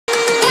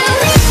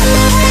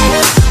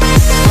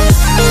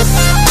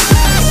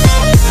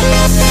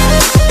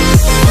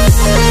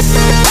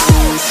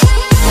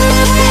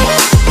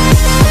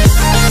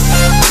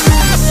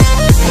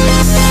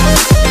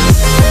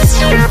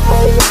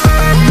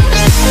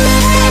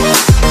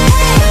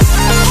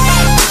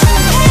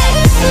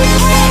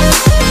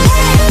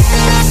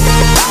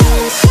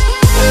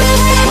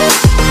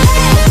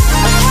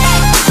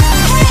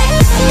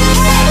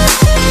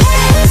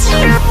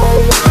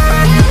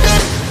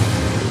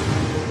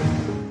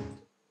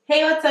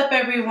Hey, what's up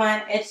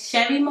everyone? It's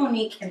Chevy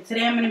Monique and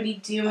today I'm going to be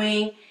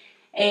doing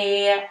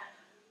a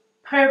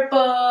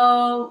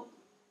purpley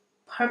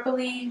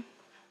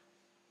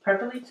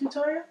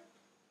tutorial.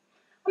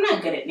 I'm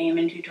not good at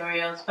naming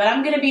tutorials, but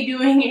I'm going to be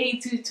doing a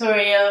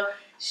tutorial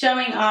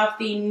showing off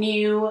the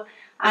new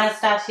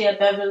Anastasia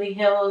Beverly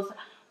Hills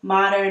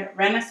Modern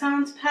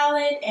Renaissance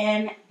palette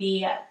and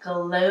the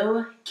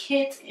Glow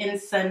Kit in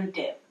Sun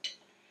Dipped.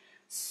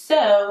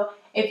 So,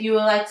 if you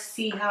would like to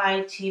see how I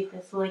achieve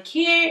this look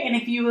here, and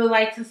if you would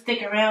like to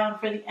stick around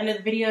for the end of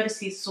the video to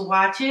see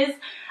swatches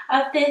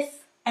of this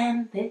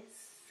and this,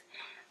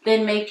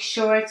 then make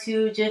sure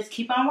to just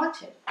keep on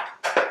watching.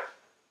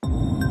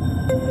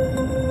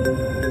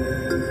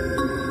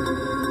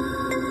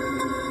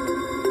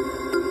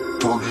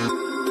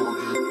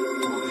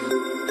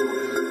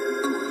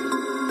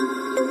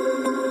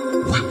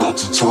 We about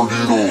to turn it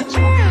on.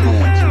 Turn it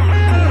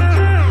on.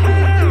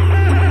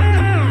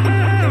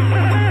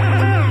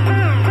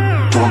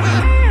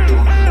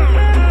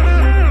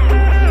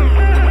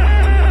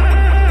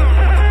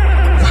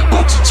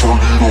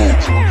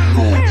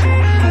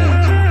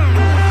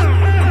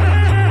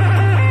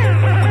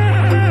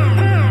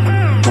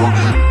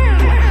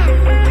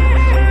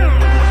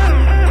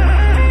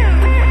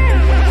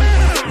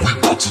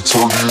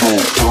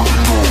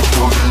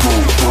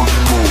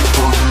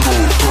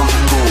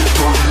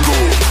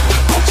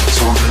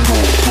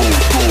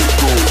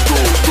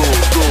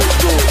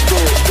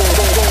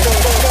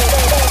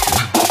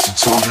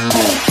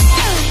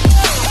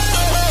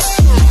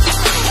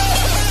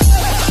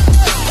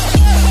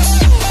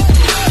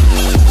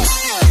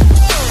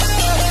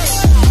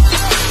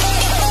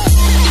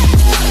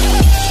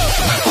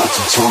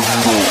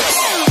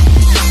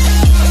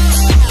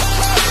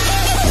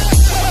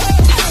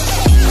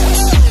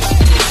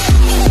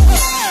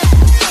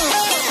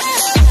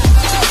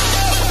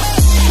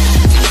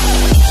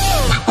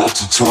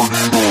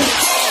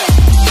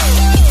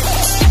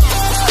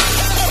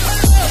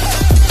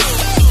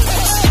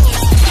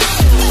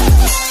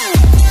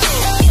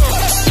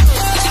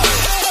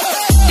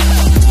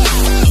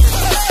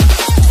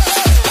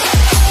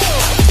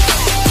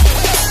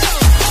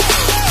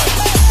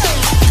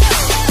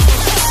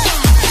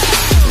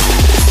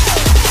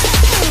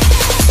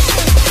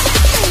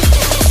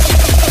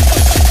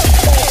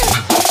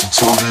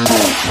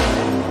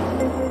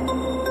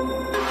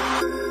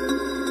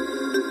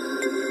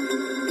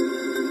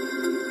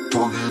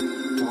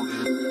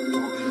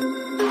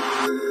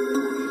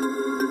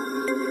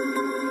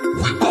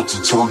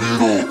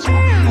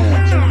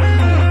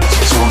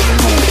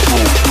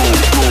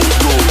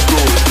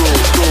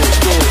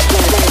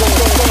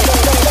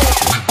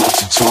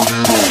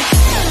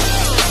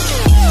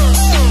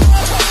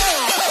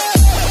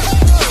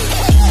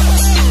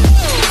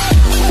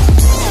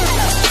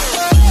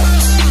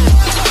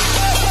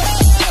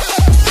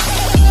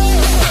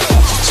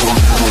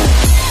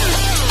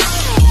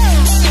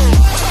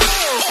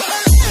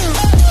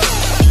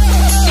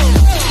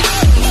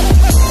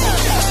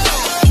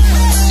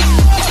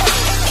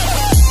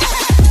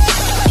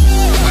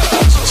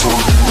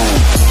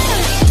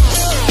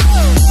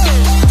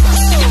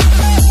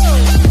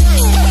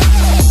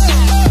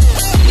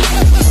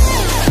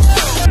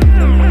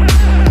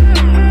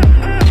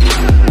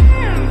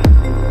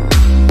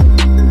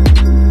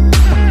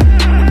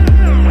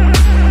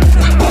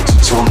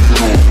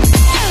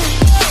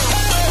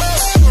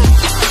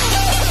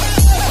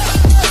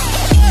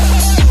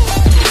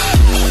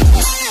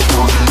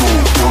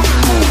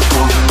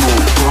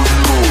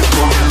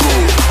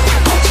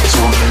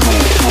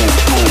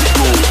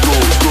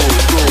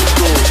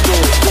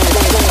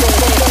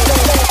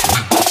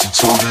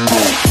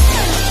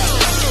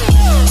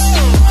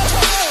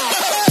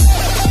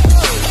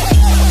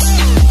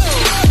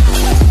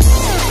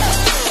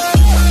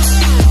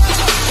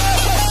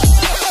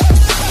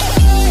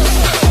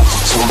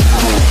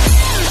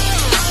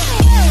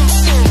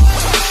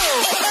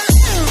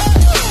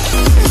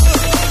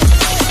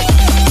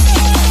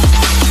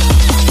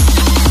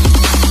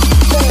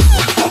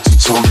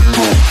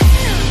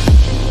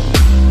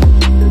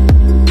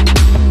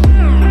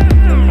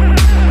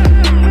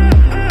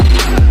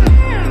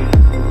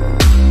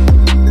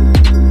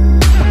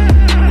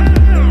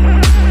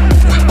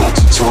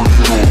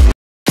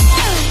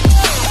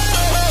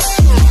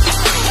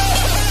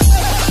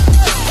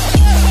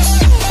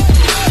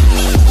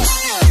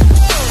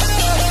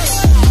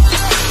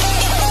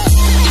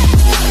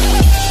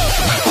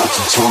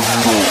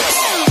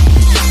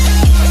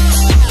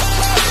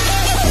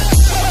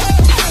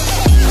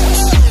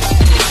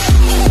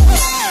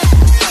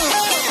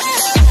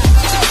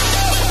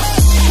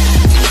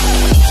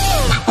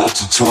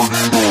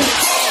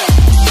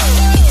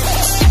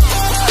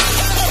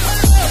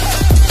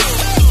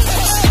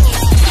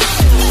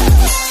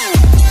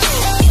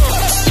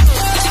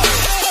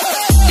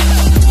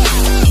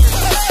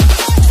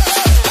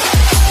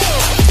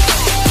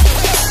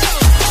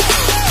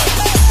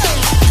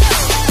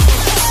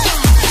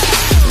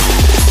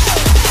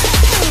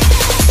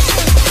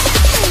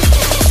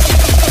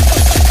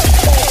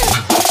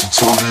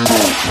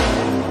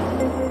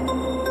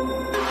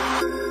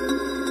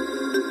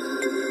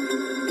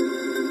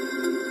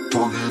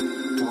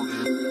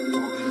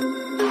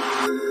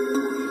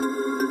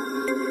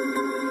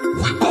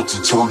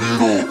 turn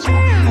it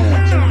on.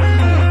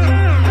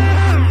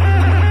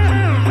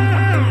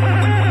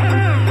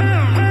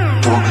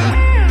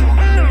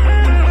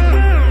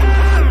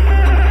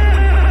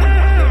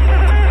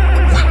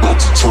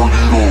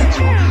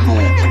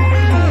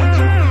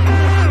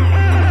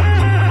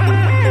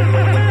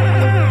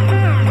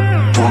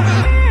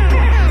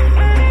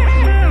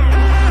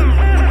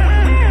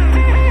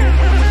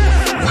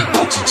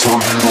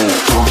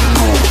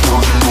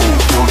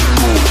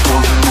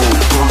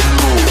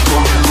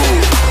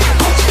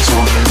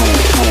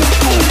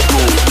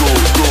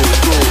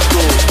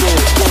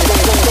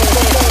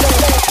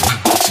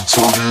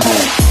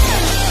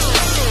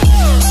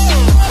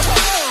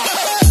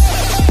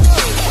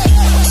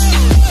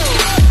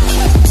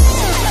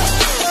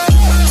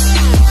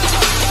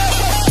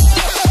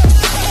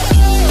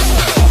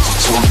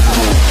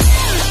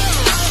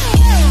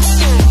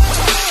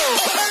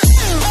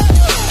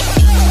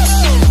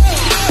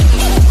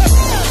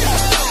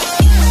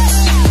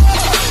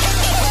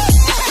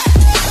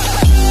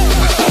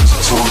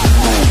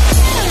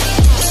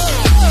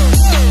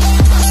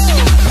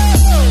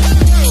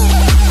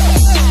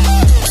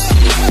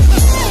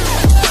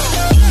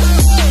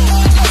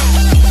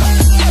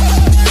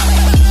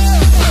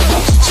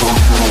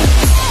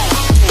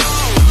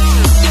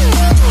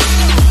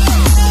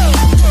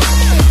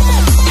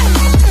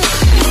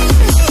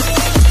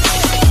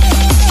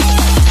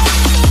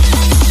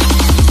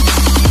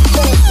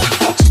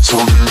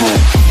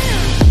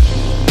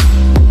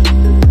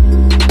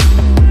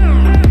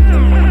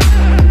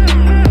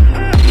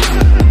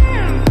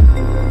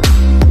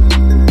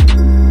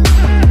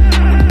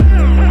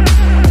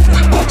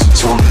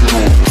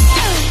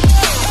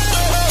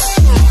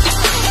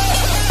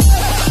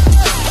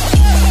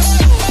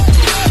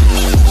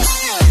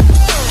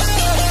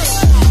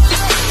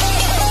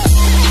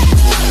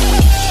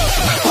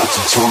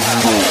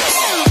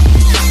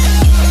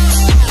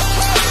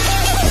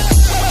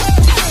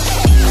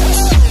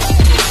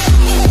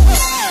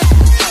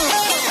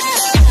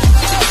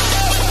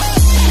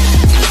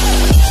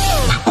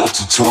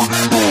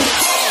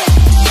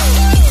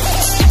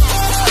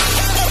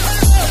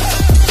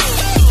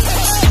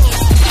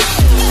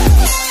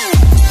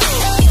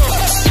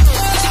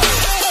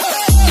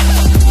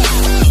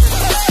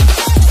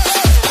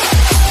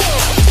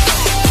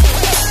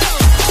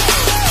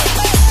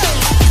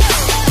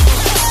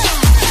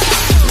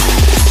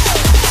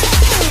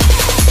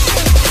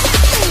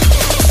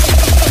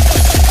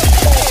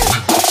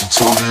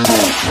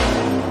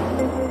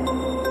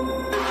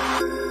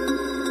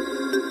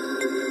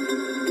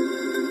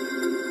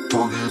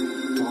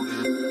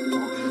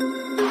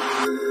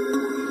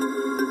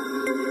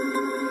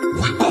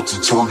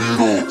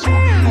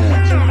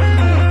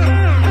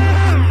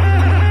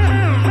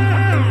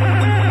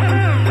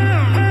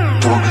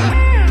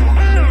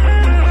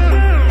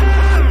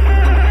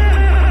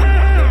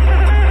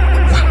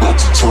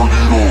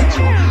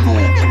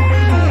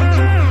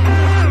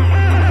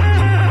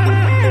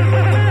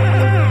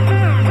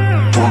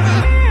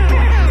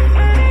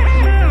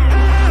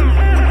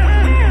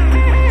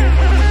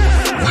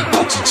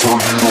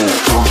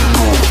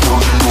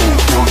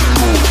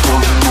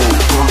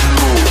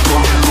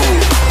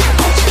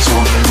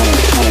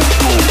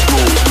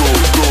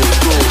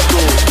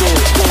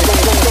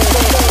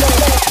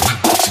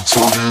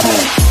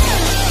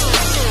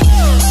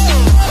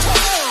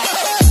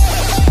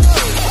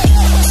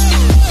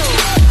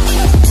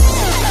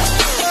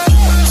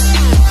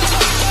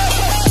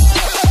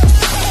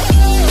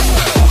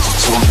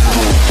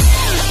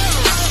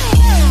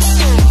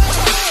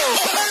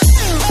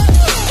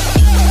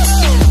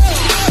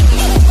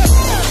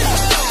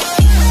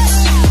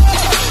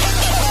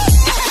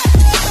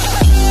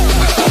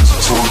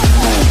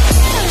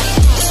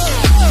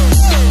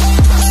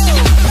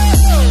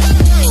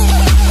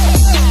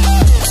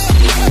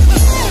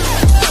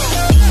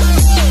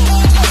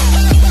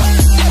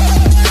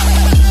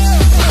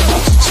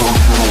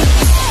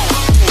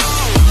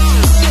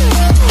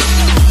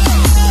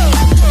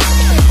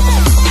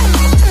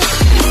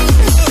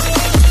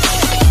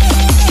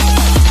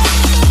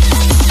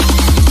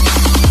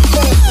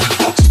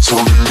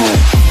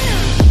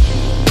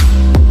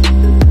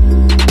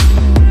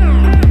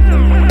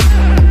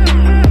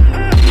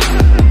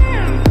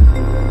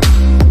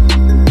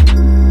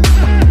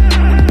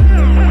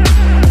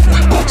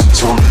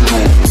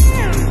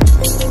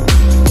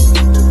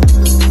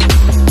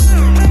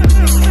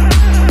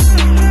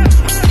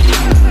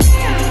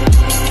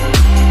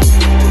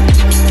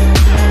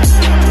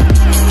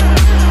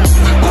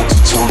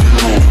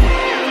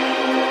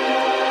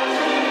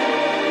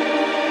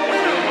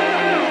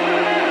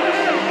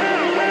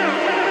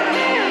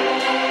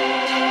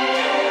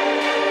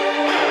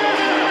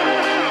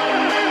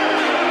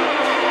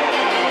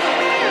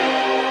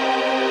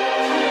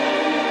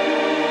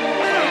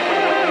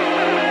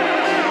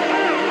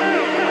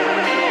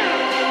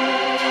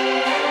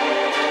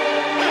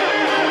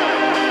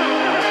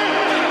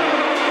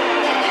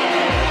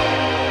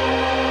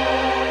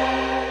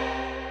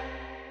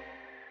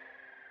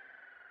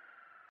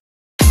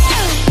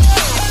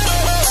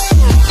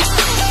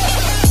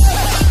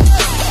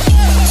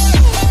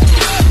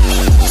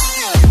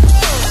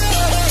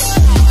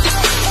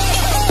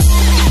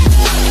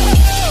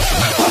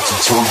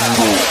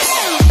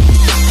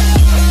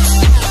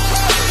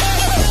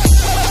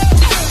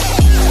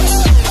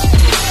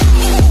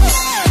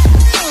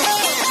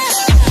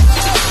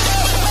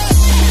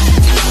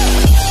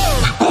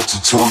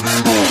 turn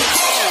it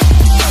on.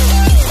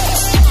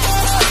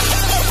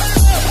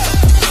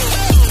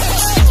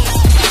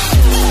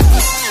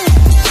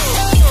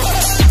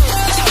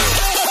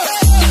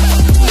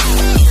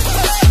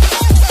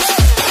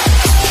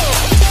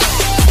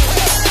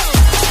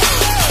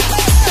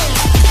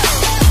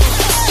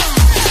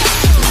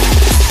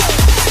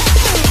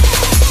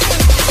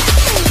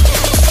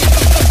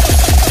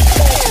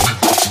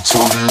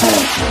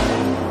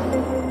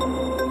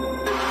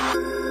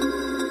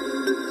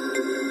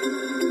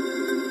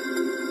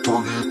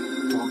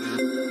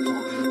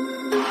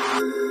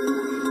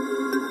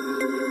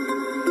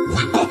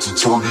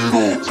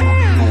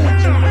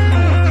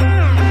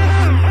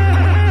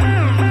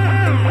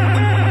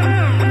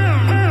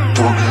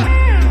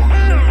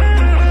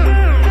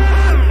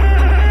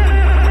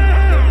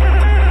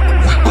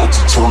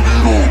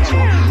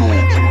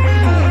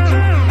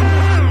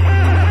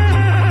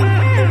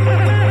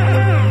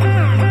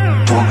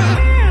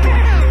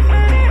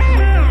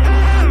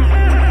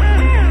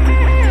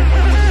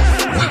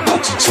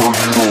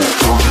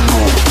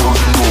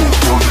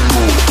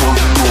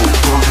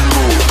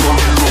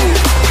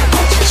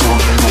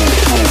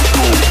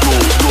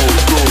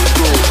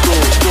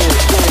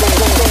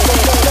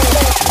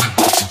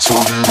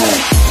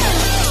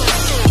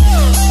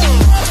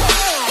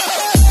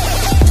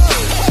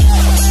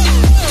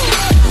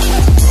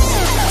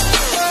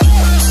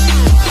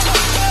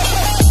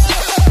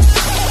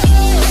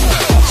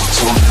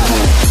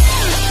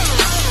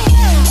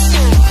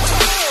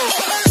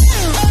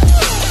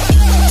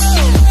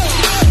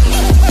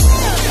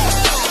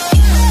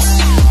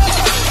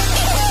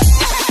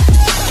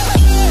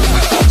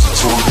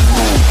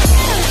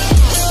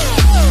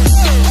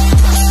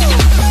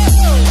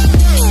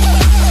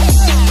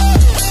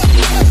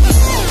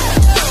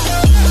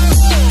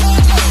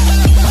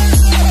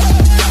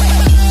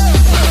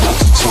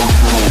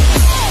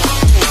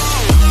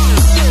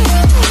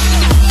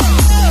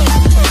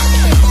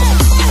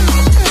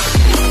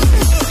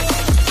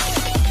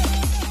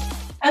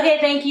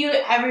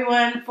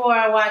 Everyone for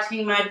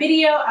watching my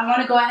video. I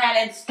want to go ahead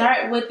and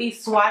start with the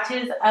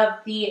swatches of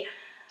the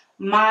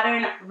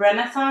Modern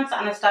Renaissance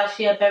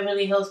Anastasia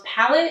Beverly Hills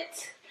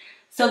palette.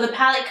 So the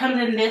palette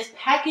comes in this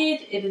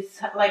package. It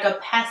is like a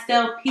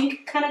pastel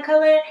pink kind of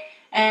color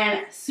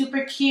and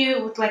super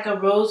cute with like a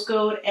rose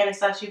gold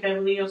Anastasia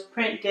Beverly Hills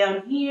print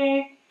down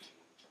here.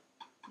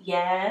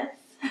 Yes.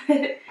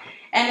 And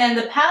then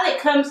the palette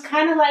comes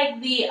kind of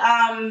like the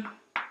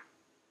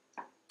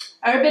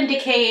Urban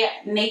Decay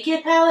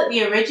Naked palette,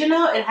 the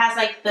original. It has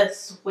like the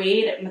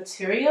suede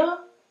material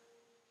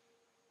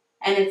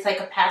and it's like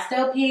a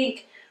pastel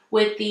pink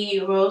with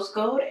the rose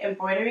gold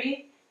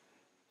embroidery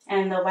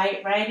and the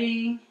white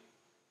writing.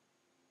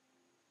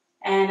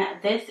 And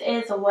this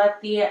is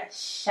what the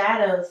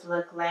shadows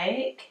look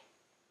like.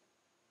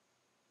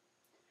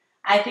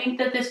 I think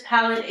that this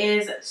palette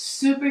is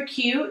super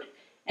cute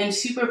and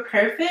super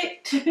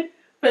perfect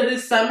for the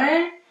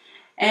summer.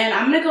 And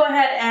I'm going to go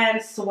ahead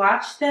and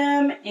swatch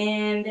them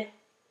and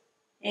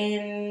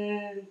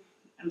I'm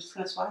just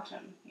going to swatch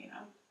them, you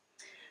know.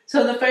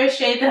 So the first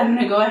shade that I'm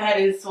going to go ahead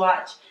and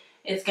swatch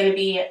is going to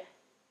be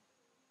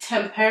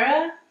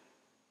Tempera.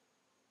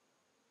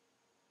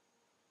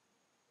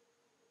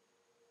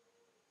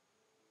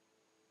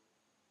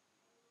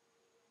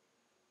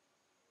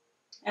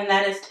 And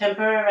that is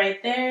Tempera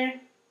right there.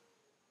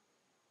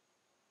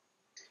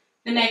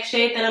 The next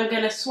shade that I'm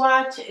going to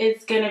swatch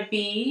is going to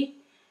be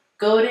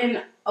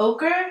Golden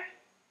Ochre.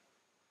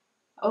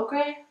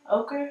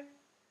 Ochre.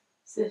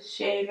 It's this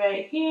shade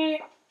right here.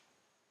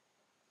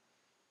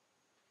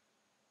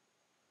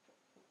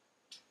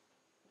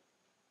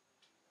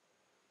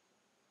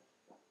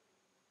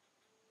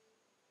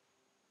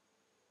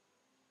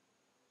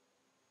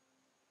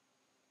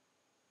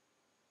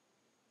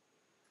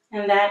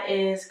 And that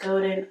is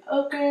Golden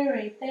Ochre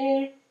right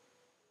there.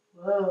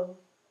 Whoa.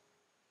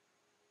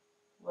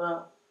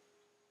 Whoa.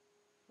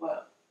 Whoa.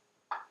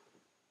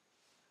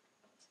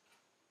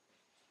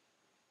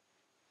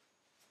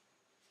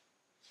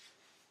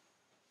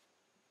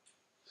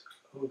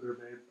 Ogre,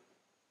 babe.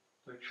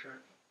 Like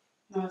Shrek.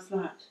 No, it's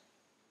not.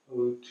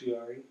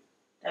 O-G-R-E?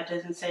 That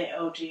doesn't say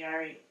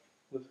O-G-R-E.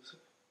 What does it say?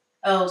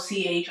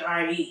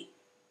 O-C-H-R-E.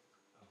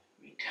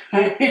 Oh.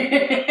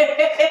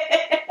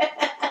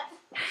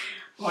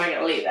 We're going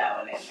to leave that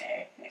one in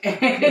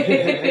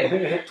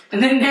there.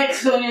 And the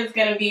next one is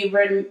going to be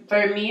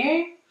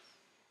Vermeer.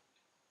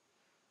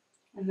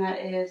 And that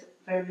is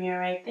Vermeer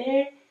right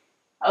there.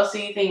 Oh, so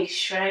you think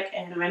Shrek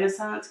and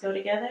Renaissance go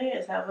together?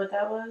 Is that what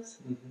that was?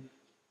 Mm-hmm.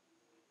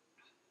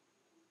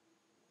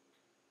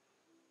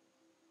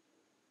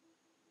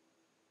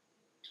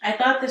 I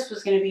thought this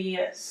was going to be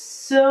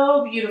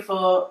so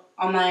beautiful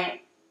on my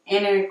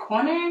inner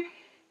corner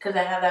because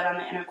I have that on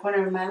the inner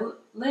corner of my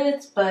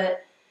lids,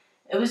 but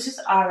it was just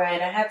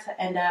alright. I had to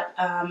end up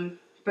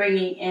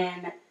bringing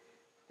in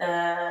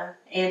the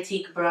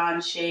antique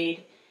bronze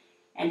shade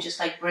and just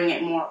like bring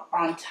it more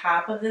on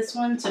top of this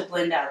one to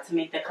blend out to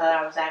make the color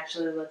I was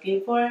actually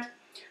looking for.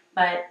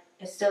 But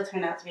it still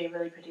turned out to be a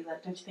really pretty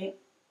look, don't you think?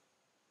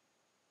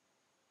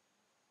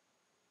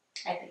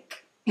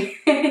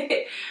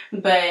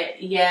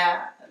 But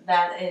yeah,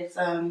 that is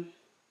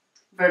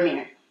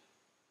Vermeer.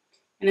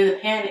 And then the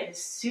pan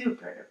is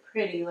super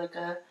pretty, like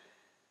a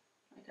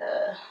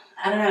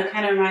I don't know, it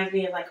kind of reminds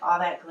me of like All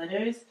That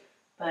Glitters,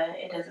 but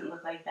it doesn't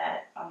look like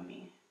that on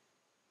me.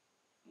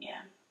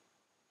 Yeah.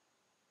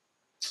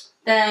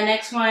 The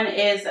next one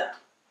is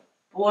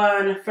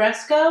Buon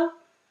Fresco.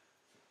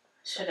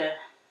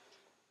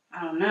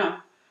 I don't know.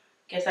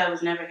 Guess I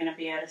was never going to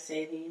be able to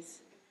say these.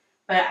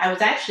 But I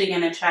was actually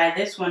going to try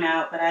this one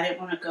out, but I didn't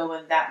want to go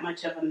with that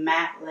much of a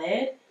matte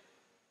lid.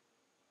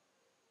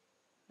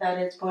 That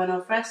is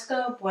Buon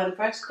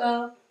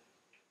Fresco.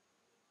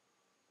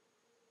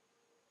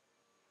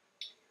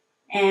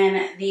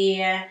 And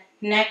the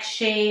next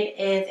shade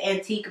is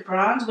Antique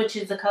Bronze, which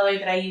is the color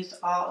that I used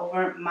all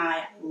over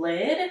my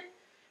lid.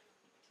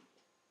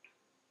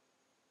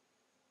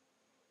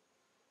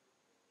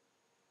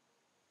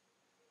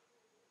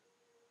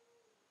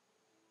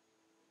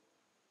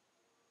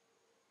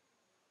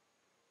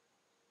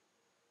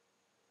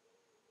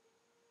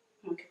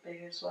 Make a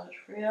bigger swatch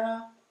for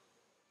y'all.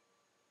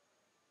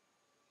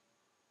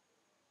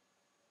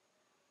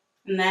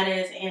 And that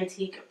is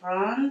Antique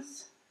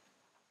Bronze.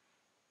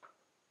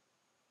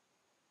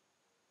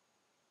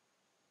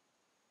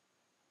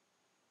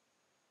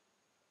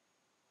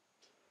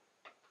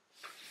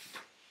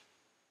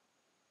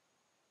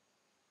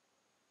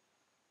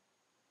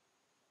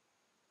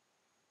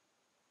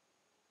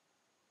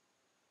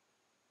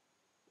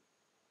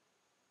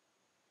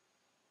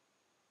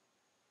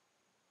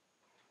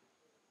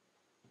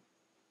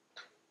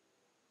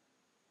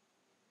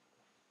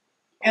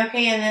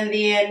 Okay, and then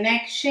the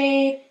next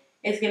shade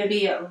is going to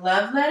be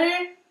Love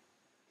Letter.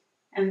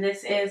 And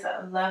this is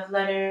Love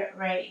Letter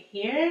right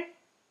here.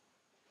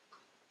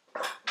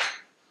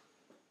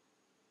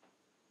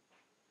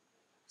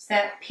 It's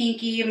that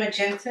pinky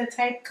magenta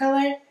type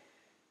color. At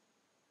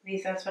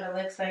least that's what it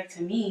looks like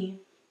to me.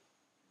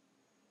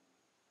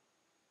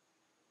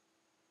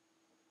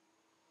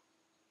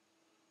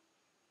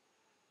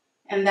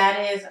 And that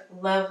is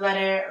Love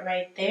Letter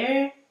right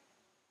there.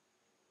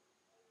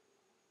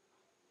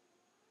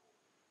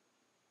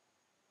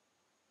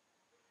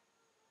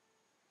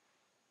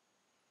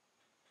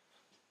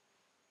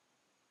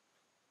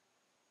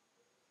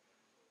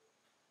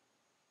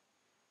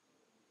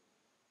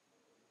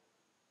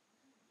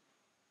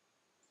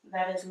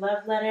 That is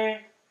Love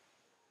Letter.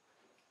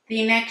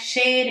 The next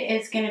shade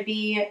is going to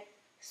be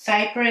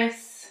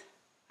Cypress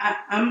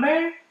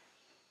Umber.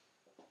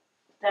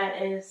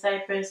 That is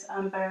Cypress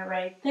Umber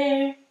right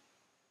there.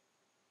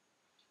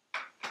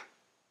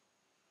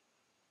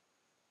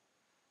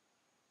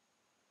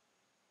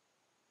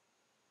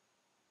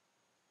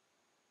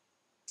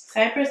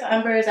 Cypress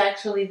Umber is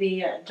actually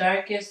the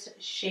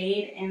darkest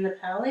shade in the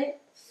palette.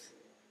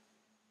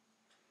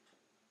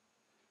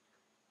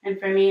 And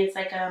for me, it's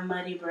like a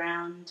muddy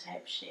brown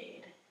type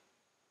shade.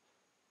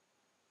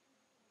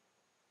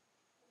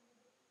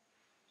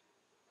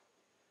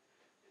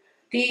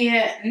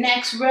 The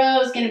next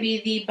row is going to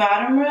be the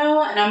bottom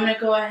row, and I'm going to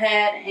go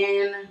ahead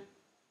and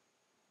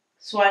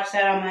swatch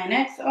that on my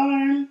next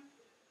arm.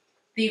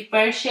 The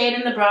first shade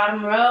in the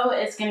bottom row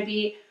is going to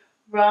be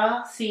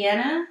Raw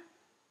Sienna.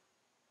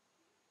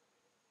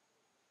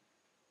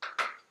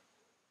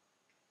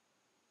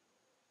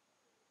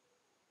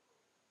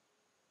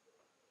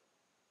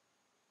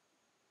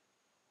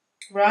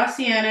 Raw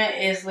Sienna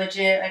is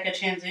legit like a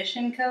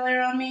transition color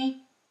on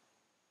me.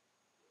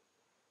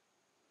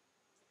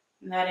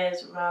 And that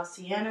is Raw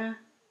Sienna.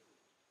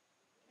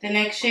 The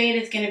next shade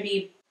is going to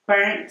be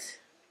Burnt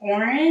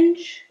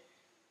Orange.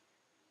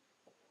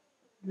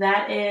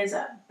 That is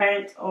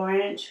Burnt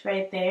Orange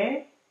right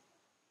there.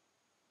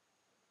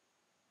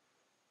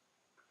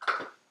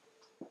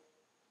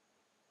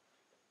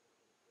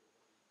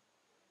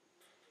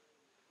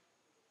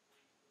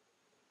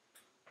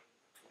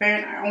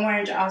 Burnt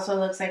Orange also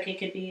looks like it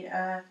could be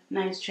a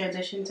nice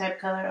transition type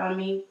color on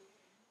me.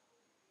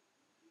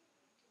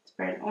 It's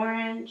Burnt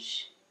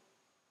Orange.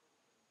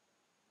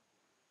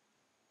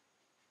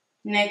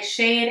 Next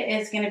shade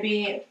is going to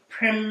be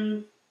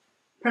Primavera.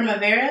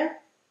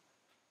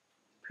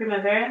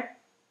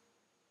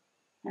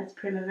 That's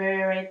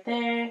Primavera right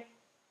there.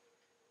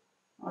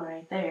 Or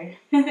right there.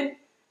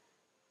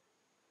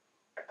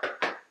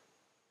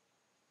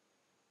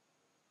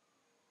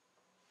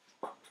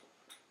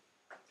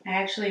 I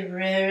actually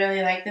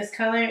really like this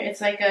color.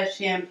 It's like a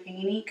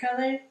champagne-y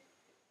color.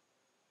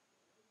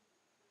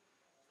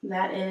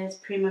 That is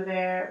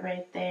Primavera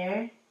right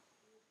there.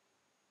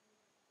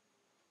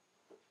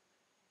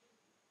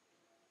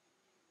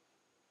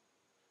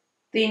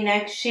 The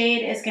next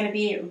shade is going to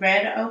be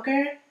Red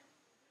Ochre.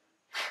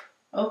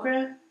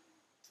 Ochre,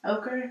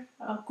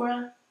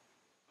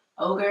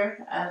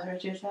 as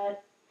Richard said.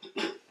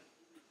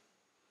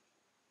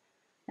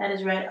 That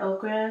is Red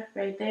Ochre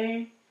right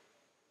there.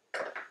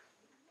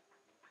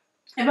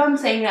 If I'm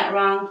saying that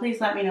wrong, please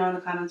let me know in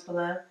the comments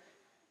below.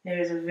 There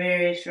is a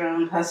very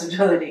strong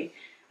possibility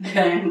that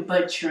I'm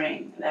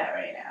butchering that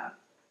right now.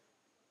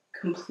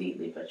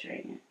 Completely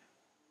butchering it.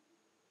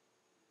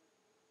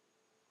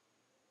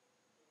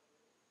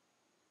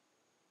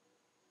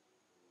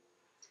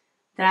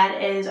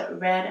 That is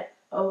Red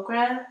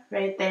Ochre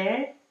right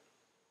there.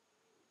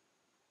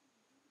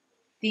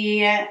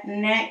 The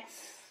next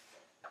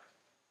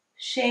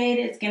shade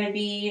is going to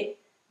be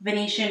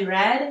Venetian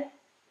Red.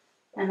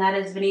 And that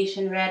is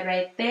Venetian Red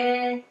right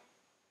there.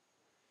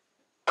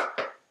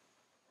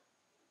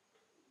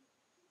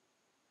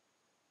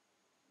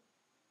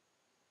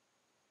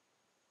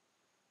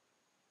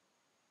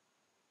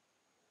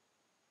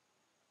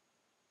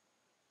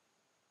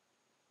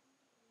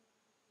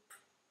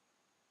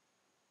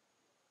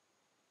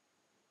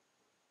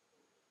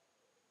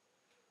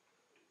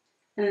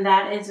 And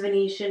that is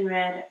Venetian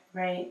Red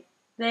right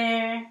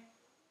there.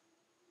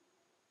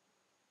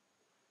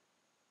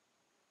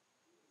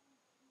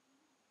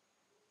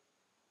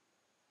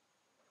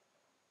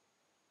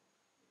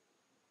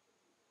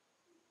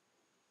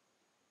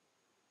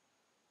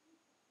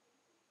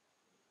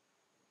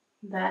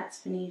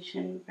 That's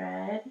Venetian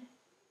Red.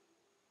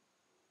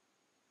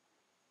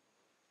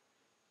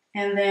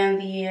 And then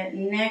the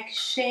next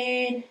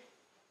shade,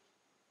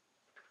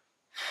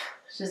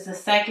 which is the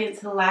second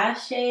to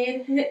last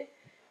shade.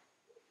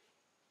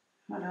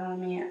 Hold on,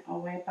 let me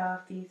wipe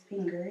off these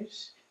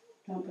fingers.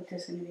 Don't put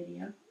this in the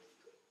video.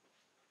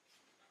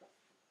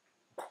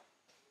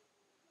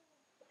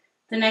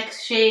 The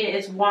next shade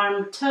is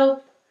Warm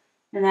Taupe,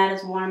 and that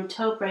is Warm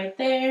Taupe right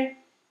there.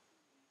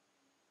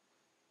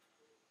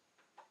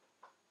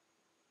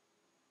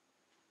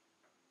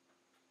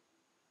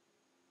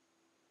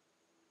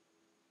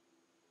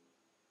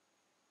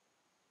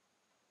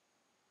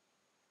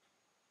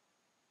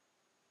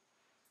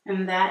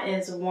 And that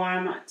is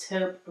Warm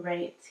Taupe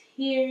right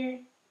here.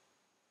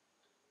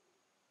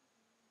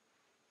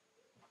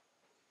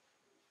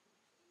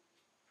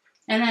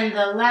 And then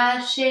the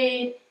last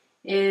shade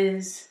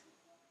is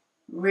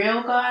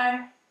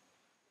Realgar.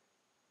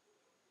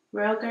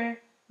 Realgar.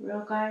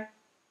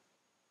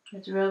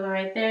 It's Realgar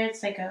right there.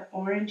 It's like an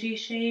orangey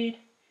shade.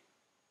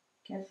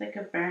 I guess like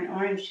a burnt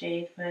orange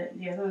shade, but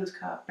the other one's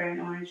called burnt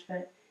orange,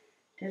 but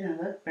it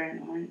doesn't look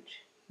burnt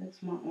orange. It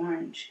looks more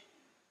orange.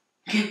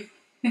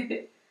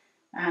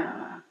 I don't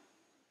know.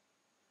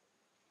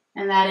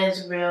 And that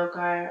is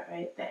Realgar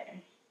right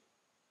there.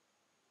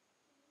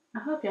 I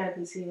hope y'all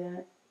can see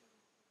that.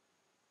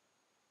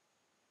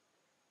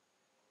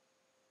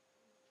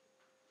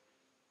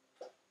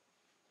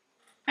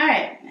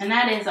 Alright, and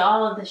that is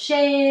all of the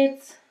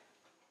shades.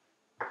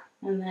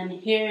 And then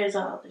here's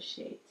all the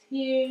shades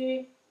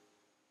here.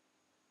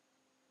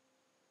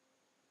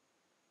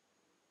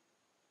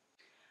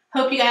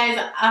 Hope you guys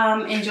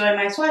enjoy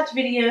my swatch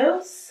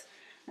videos.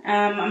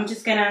 I'm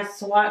just gonna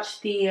swatch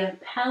the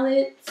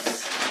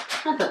palettes.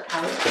 Not the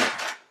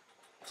palettes.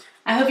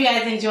 I hope you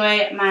guys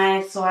enjoy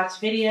my swatch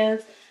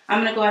videos.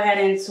 I'm gonna go ahead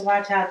and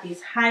swatch out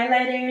these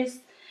highlighters.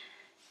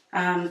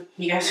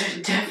 You guys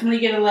are definitely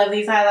gonna love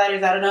these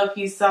highlighters. I don't know if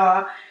you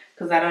saw,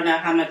 because I don't know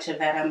how much of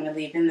that I'm gonna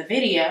leave in the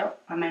video.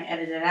 I might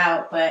edit it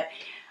out, but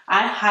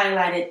I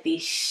highlighted the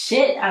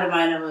shit out of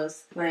my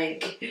nose.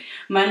 Like,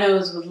 my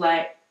nose was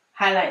like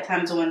highlight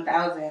times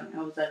 1,000.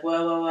 I was like,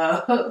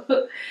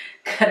 whoa.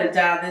 Gotta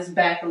dial this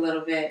back a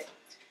little bit.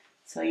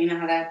 So you know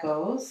how that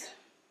goes.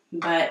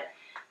 But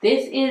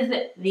this is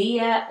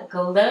the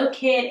Glow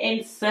Kit in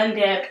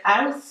Sundeck.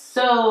 I was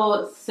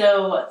so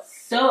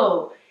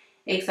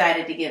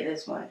excited to get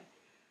this one.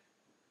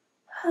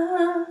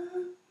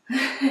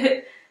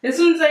 This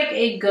one's like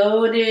a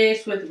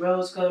goldish with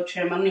rose gold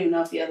trim. I don't even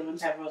know if the other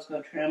ones have rose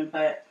gold trim,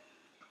 but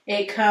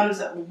it comes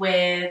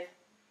with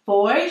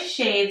 4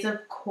 shades,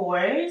 of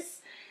course.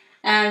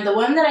 And the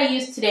one that I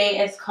used today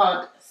is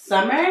called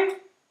Summer.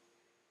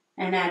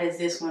 And that is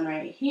this one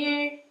right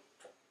here.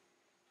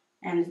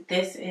 And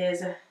this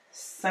is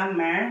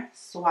Summer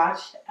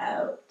swatched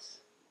out.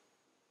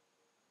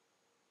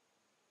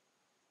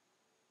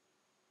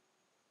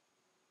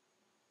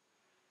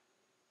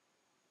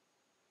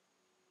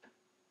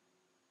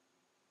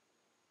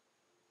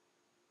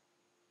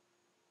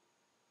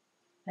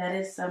 That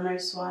is Summer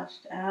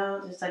swatched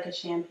out. It's like a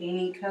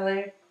champagne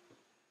color.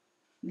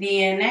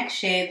 The next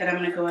shade that I'm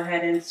going to go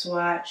ahead and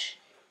swatch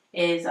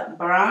is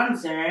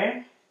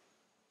Bronzer.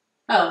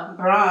 Oh,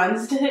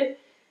 Bronzed.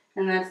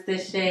 And that's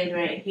this shade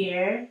right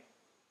here.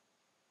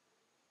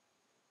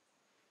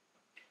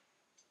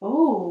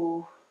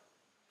 Ooh.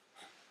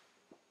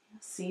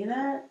 See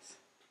that?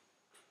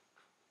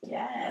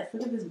 Yes,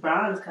 look at this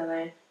bronze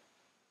color.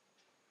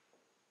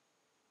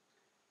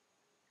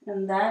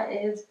 And that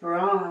is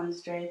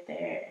bronzed right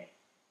there.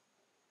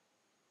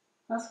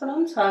 That's what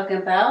I'm talking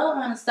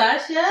about,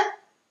 Anastasia.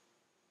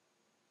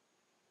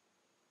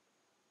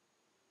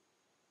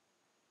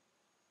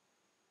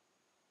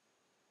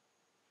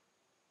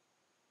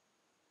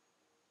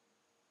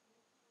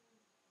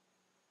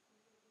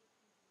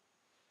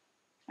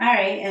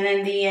 Alright, and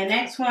then the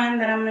next one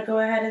that I'm going to go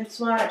ahead and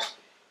swatch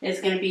is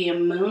going to be a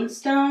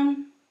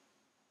Moonstone.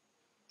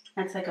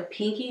 That's like a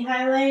pinky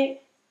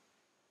highlight.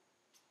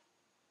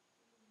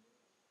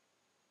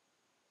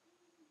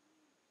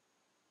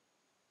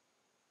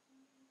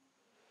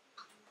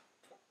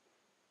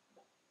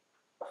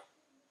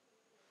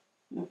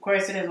 Of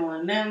course, it doesn't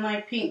look nothing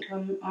like pink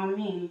on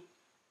me.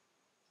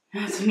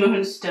 That's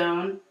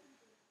moonstone.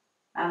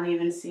 I don't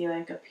even see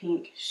like a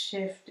pink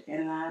shift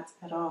in that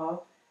at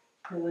all.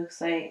 It looks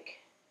like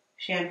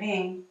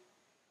champagne.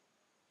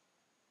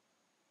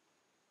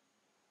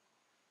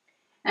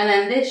 And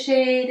then this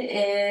shade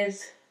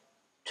is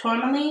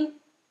tourmaline.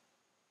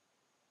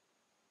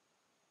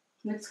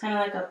 Looks kind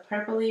of like a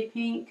purpley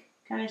pink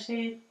kind of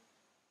shade.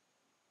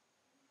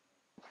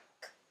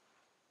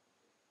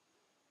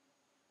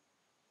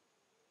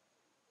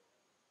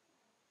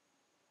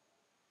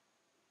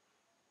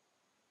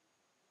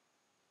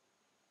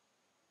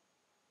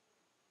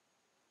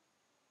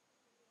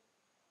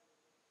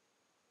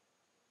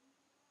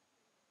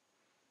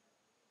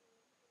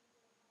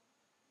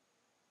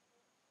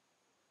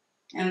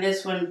 And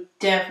this one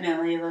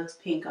definitely looks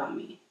pink on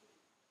me.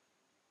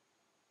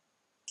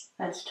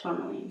 That's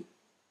tourmaline.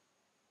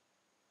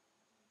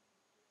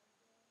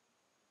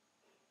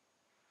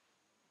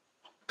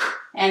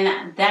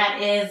 And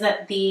that is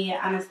the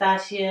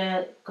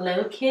Anastasia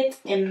Glow Kit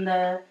in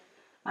the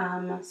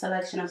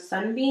selection of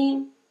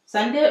Sunbeam.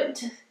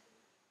 Sundipped.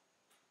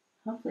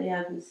 Hopefully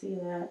y'all can see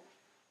that.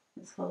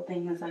 This whole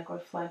thing is like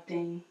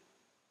reflecting.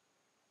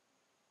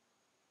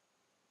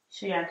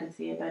 Sure y'all can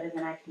see it better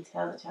than I can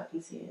tell that y'all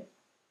can see it.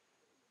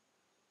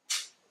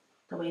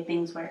 The way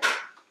things work.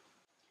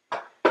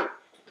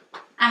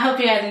 I hope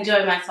you guys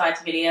enjoyed my swatch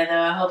video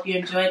though. I hope you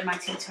enjoyed my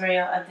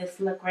tutorial of this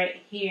look right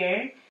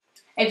here.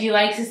 If you'd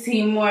like to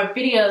see more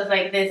videos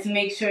like this,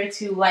 make sure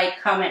to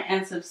like, comment,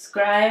 and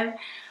subscribe.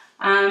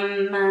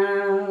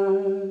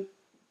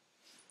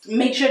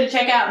 Make sure to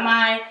check out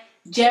my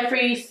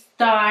Jeffree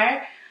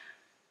Star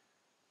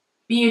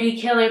Beauty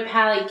Killer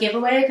Palette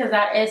giveaway because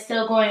that is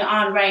still going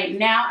on right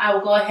now. I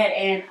will go ahead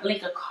and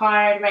link a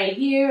card right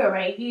here or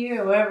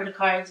wherever the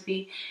cards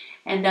be.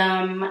 And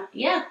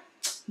yeah,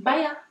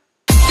 bye y'all.